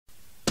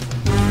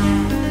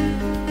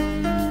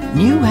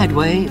New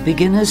Headway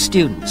Beginner's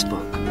Students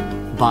Book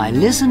by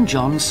Liz and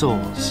John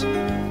Saws.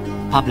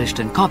 Published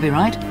in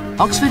copyright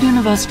Oxford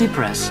University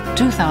Press,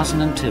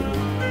 2002.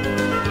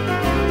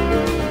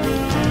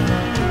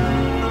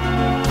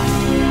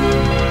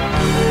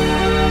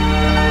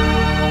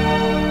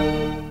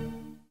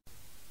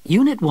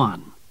 Unit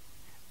 1.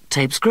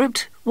 Tape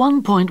script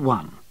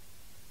 1.1.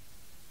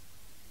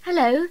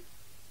 Hello,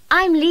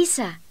 I'm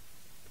Lisa.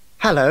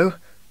 Hello,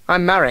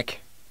 I'm Marek.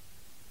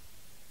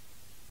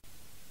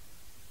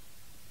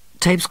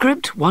 Tape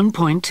script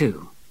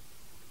 1.2.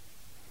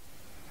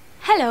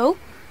 Hello,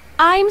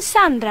 I'm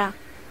Sandra.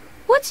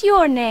 What's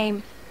your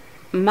name?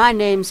 My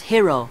name's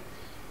Hiro.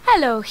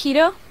 Hello,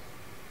 Hiro.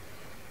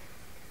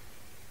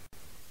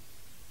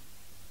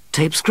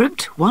 Tape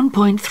script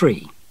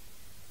 1.3.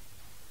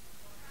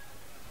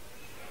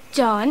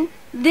 John,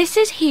 this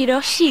is Hiro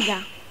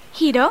Shiga.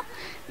 Hiro,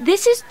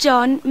 this is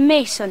John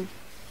Mason.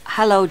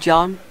 Hello,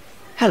 John.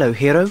 Hello,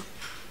 Hiro.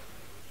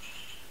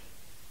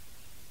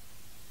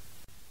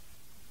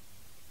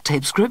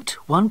 Tape script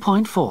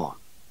 1.4.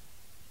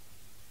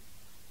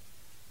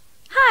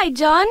 Hi,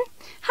 John.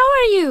 How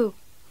are you?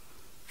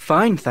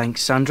 Fine,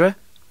 thanks, Sandra.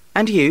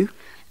 And you?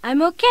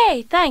 I'm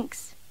okay,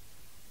 thanks.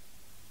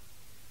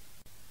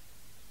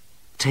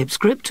 Tape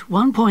script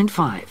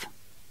 1.5.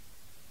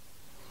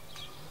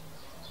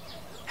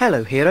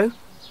 Hello, Hiro.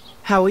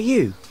 How are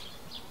you?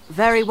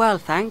 Very well,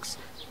 thanks.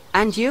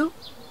 And you?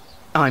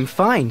 I'm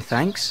fine,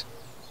 thanks.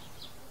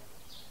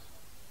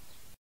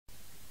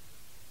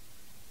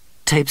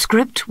 Tape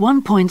script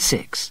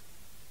 1.6.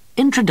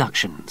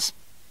 Introductions.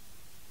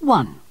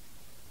 1.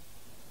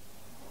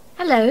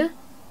 Hello,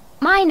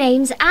 my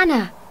name's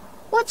Anna.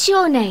 What's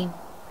your name?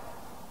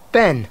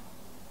 Ben.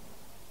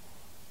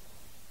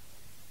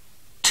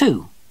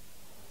 2.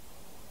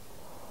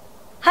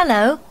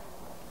 Hello,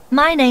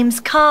 my name's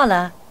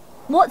Carla.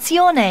 What's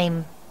your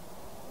name?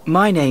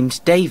 My name's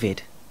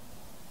David.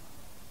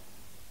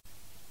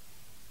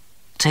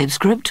 Tape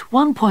script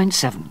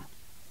 1.7.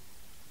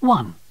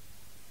 1.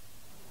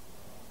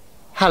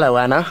 Hello,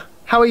 Anna.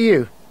 How are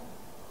you?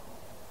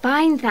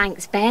 Fine,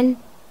 thanks, Ben.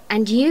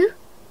 And you?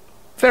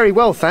 Very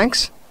well,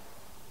 thanks.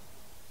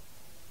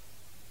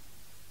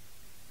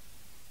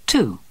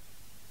 2.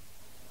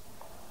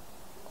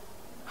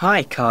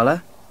 Hi,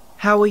 Carla.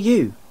 How are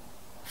you?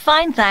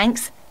 Fine,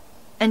 thanks.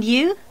 And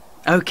you?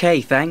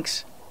 Okay,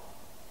 thanks.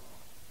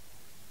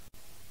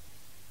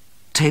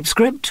 Tape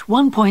script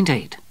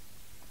 1.8.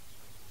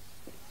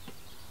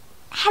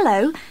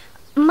 Hello,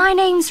 my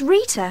name's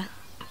Rita.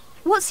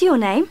 What's your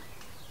name?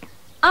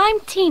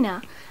 I'm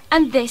Tina,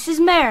 and this is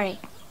Mary.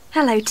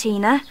 Hello,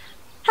 Tina.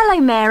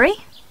 Hello, Mary.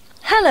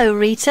 Hello,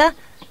 Rita.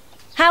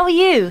 How are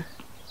you?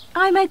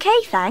 I'm okay,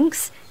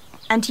 thanks.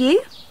 And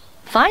you?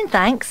 Fine,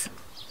 thanks.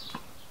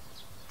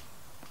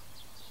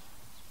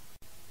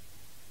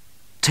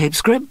 Tape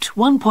script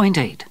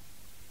 1.8.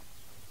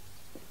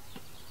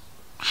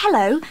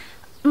 Hello,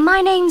 my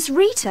name's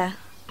Rita.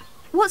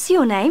 What's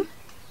your name?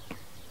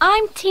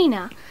 I'm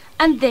Tina,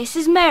 and this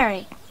is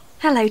Mary.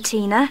 Hello,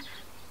 Tina.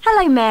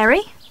 Hello,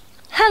 Mary.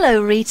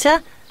 Hello,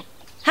 Rita.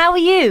 How are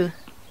you?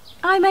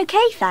 I'm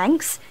okay,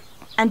 thanks.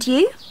 And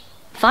you?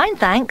 Fine,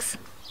 thanks.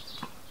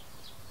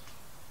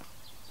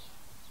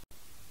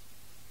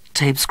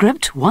 Tape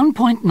script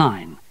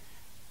 1.9.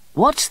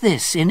 What's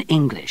this in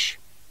English?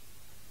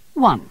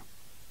 1.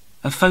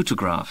 A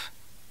photograph.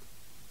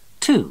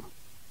 2.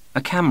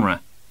 A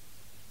camera.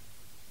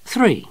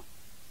 3.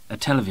 A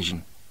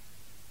television.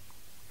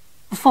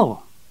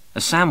 4.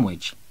 A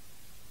sandwich.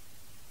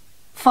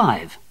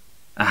 5.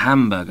 A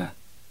hamburger.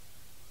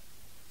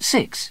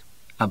 6.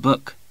 A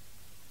book.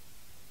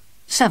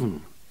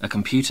 7. A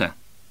computer.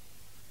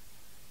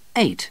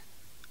 8.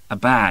 A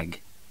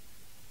bag.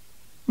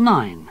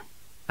 9.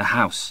 A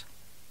house.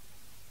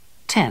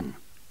 10.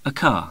 A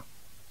car.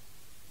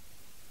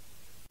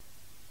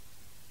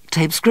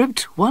 Tape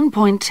script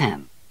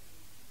 1.10.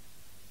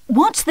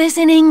 What's this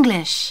in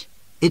English?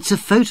 It's a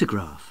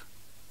photograph.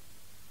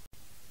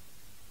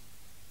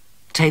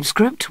 Tape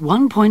script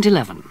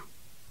 1.11.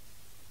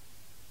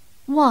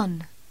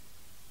 1,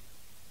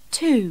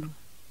 2,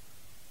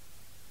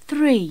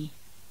 3,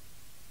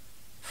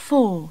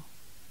 4,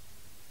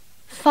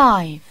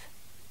 5,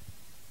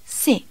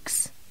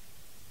 6,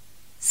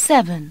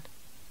 7,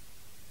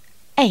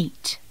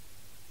 8,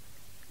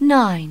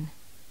 9,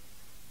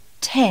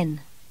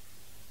 10.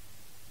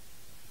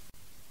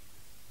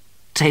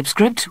 Tape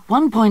script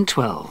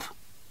 1.12.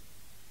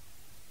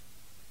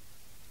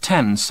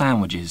 10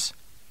 sandwiches.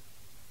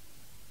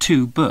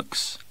 2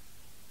 books.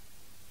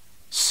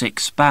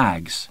 6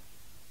 bags.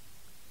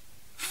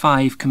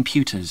 5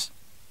 computers.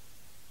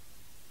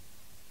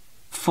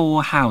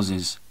 4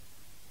 houses.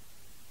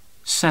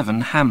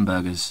 7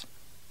 hamburgers.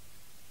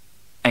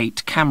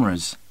 8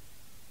 cameras.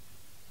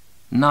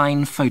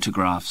 9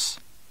 photographs.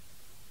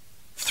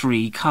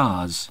 3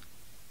 cars.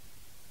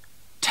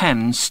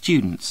 10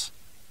 students.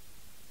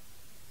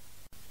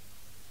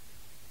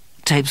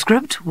 Tape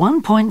script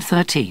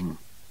 1.13.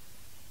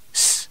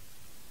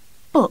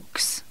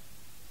 Books,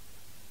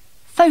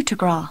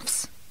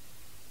 photographs,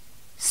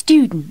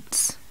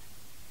 Students.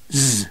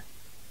 Z.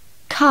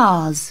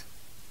 Cars.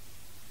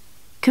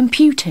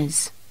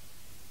 Computers.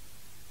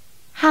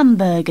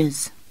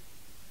 Hamburgers.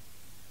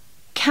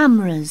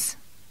 Cameras.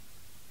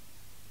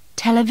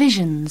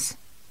 Televisions.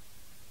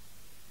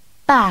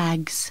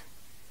 Bags.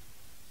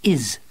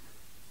 Is.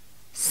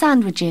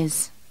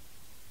 Sandwiches.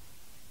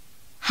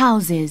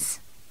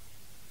 Houses.